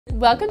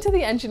Welcome to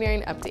the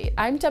Engineering Update.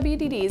 I'm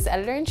WDD's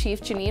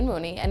Editor-in-Chief Janine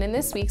Mooney, and in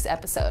this week's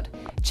episode,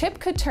 chip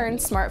could turn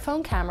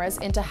smartphone cameras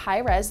into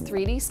high-res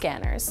 3D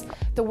scanners,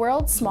 the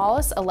world's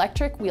smallest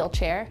electric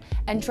wheelchair,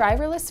 and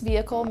driverless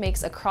vehicle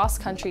makes a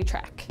cross-country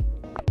trek.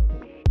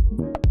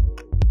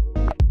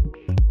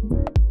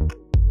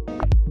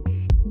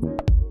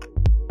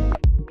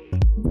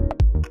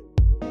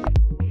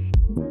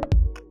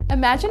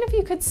 Imagine if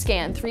you could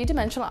scan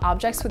three-dimensional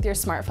objects with your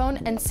smartphone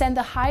and send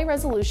the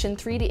high-resolution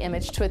 3D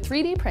image to a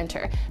 3D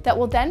printer that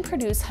will then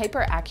produce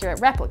hyper-accurate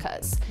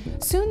replicas.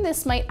 Soon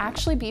this might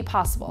actually be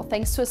possible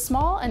thanks to a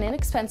small and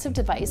inexpensive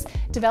device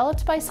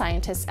developed by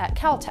scientists at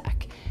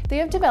Caltech. They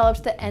have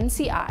developed the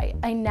NCI,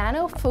 a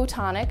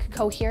nanophotonic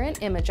coherent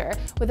imager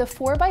with a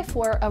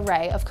 4x4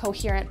 array of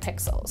coherent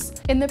pixels.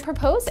 In the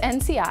proposed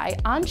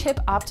NCI, on-chip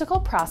optical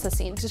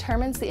processing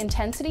determines the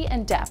intensity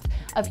and depth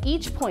of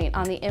each point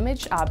on the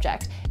imaged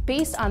object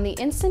based on the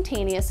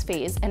instantaneous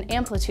phase and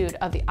amplitude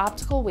of the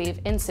optical wave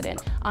incident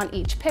on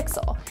each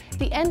pixel.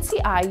 The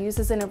NCI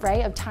uses an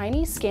array of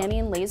tiny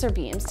scanning laser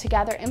beams to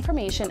gather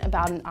information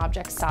about an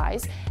object's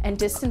size and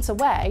distance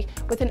away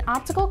with an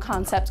optical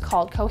concept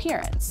called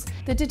coherence.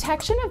 The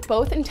detection of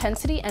both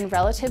intensity and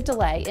relative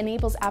delay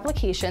enables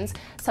applications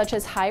such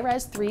as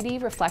high-res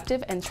 3D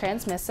reflective and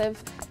transmissive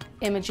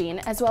imaging,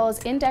 as well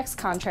as index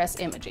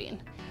contrast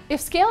imaging. If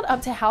scaled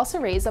up to house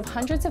arrays of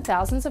hundreds of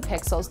thousands of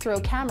pixels through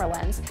a camera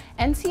lens,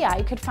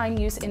 NCI could find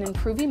use in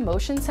improving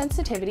motion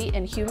sensitivity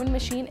in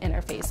human-machine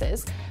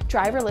interfaces,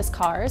 driverless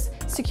cars,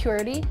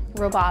 security,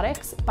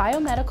 robotics,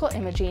 biomedical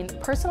imaging,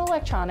 personal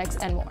electronics,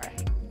 and more.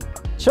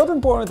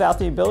 Children born without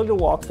the ability to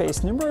walk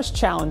face numerous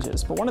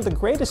challenges, but one of the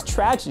greatest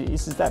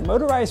tragedies is that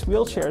motorized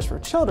wheelchairs for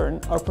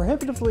children are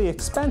prohibitively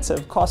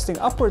expensive, costing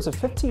upwards of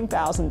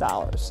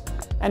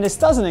 $15,000. And this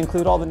doesn't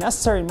include all the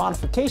necessary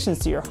modifications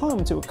to your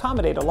home to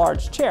accommodate a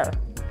large chair.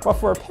 But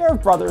for a pair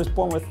of brothers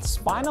born with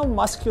spinal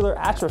muscular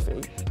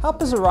atrophy, help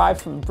has arrived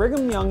from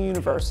Brigham Young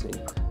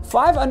University.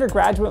 5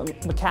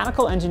 undergraduate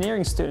mechanical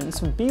engineering students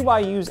from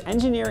BYU's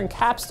Engineering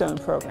Capstone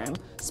program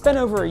spent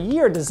over a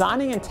year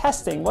designing and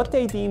testing what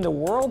they deemed the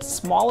world's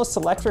smallest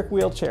electric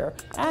wheelchair,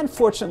 and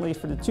fortunately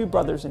for the two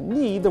brothers in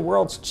need, the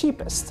world's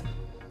cheapest.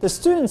 The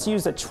students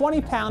used a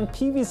 20-pound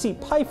PVC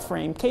pipe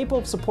frame capable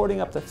of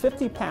supporting up to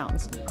 50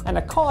 pounds, and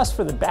the cost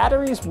for the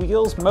batteries,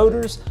 wheels,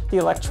 motors, the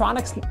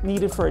electronics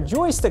needed for a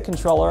joystick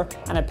controller,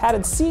 and a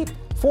padded seat,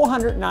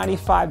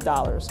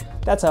 $495.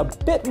 That's a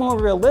bit more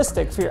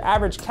realistic for your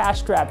average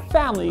cash-strapped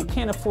family who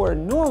can't afford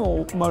a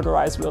normal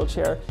motorized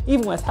wheelchair,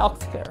 even with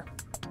healthcare.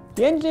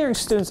 The engineering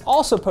students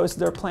also posted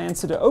their plans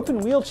to the Open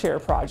Wheelchair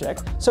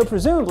Project, so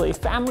presumably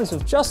families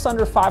with just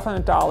under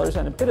 $500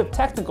 and a bit of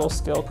technical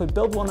skill could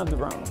build one of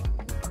their own.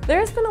 There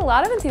has been a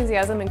lot of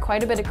enthusiasm and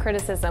quite a bit of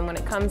criticism when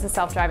it comes to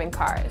self-driving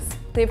cars.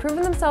 They've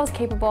proven themselves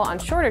capable on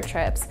shorter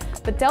trips,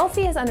 but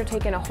Delphi has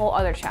undertaken a whole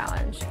other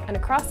challenge, an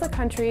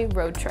across-the-country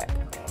road trip.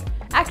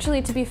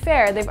 Actually, to be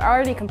fair, they've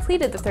already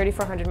completed the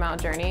 3,400-mile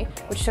journey,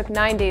 which took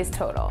 9 days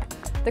total.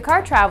 The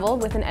car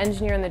traveled, with an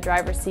engineer in the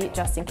driver's seat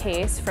just in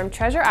case, from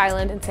Treasure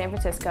Island in San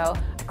Francisco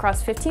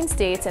across 15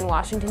 states and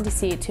Washington,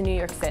 D.C. to New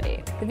York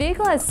City. The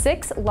vehicle has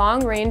 6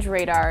 long-range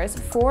radars,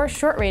 4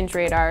 short-range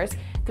radars,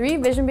 3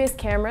 vision-based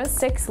cameras,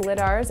 6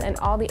 lidars, and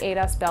all the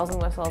ADAS bells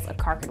and whistles a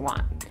car could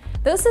want.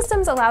 Those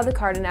systems allow the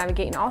car to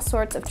navigate in all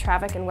sorts of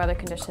traffic and weather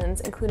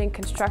conditions, including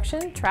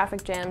construction,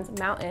 traffic jams,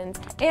 mountains,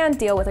 and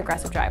deal with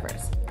aggressive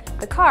drivers.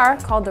 The car,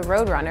 called the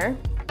Roadrunner,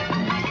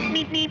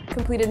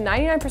 completed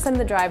 99% of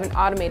the drive in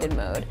automated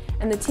mode,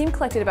 and the team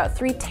collected about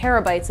 3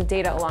 terabytes of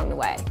data along the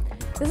way.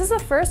 This is the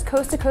first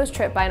coast-to-coast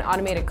trip by an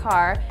automated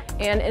car,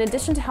 and in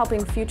addition to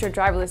helping future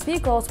driverless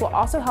vehicles, will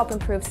also help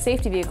improve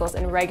safety vehicles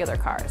in regular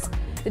cars.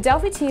 The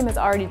Delphi team has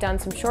already done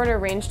some shorter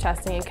range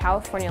testing in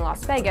California and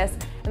Las Vegas,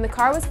 and the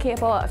car was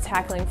capable of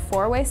tackling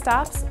 4-way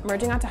stops,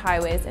 merging onto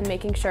highways, and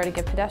making sure to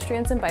give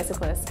pedestrians and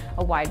bicyclists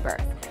a wide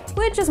berth,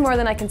 which is more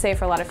than I can say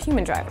for a lot of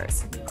human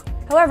drivers.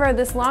 However,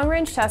 this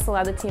long-range test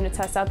allowed the team to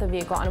test out the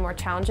vehicle on a more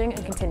challenging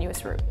and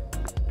continuous route.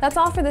 That's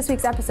all for this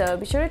week's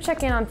episode. Be sure to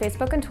check in on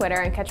Facebook and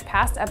Twitter and catch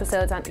past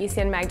episodes on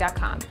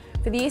ecnmag.com.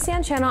 For the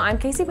ECN channel, I'm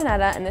Casey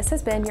Panetta, and this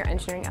has been your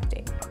Engineering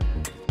Update.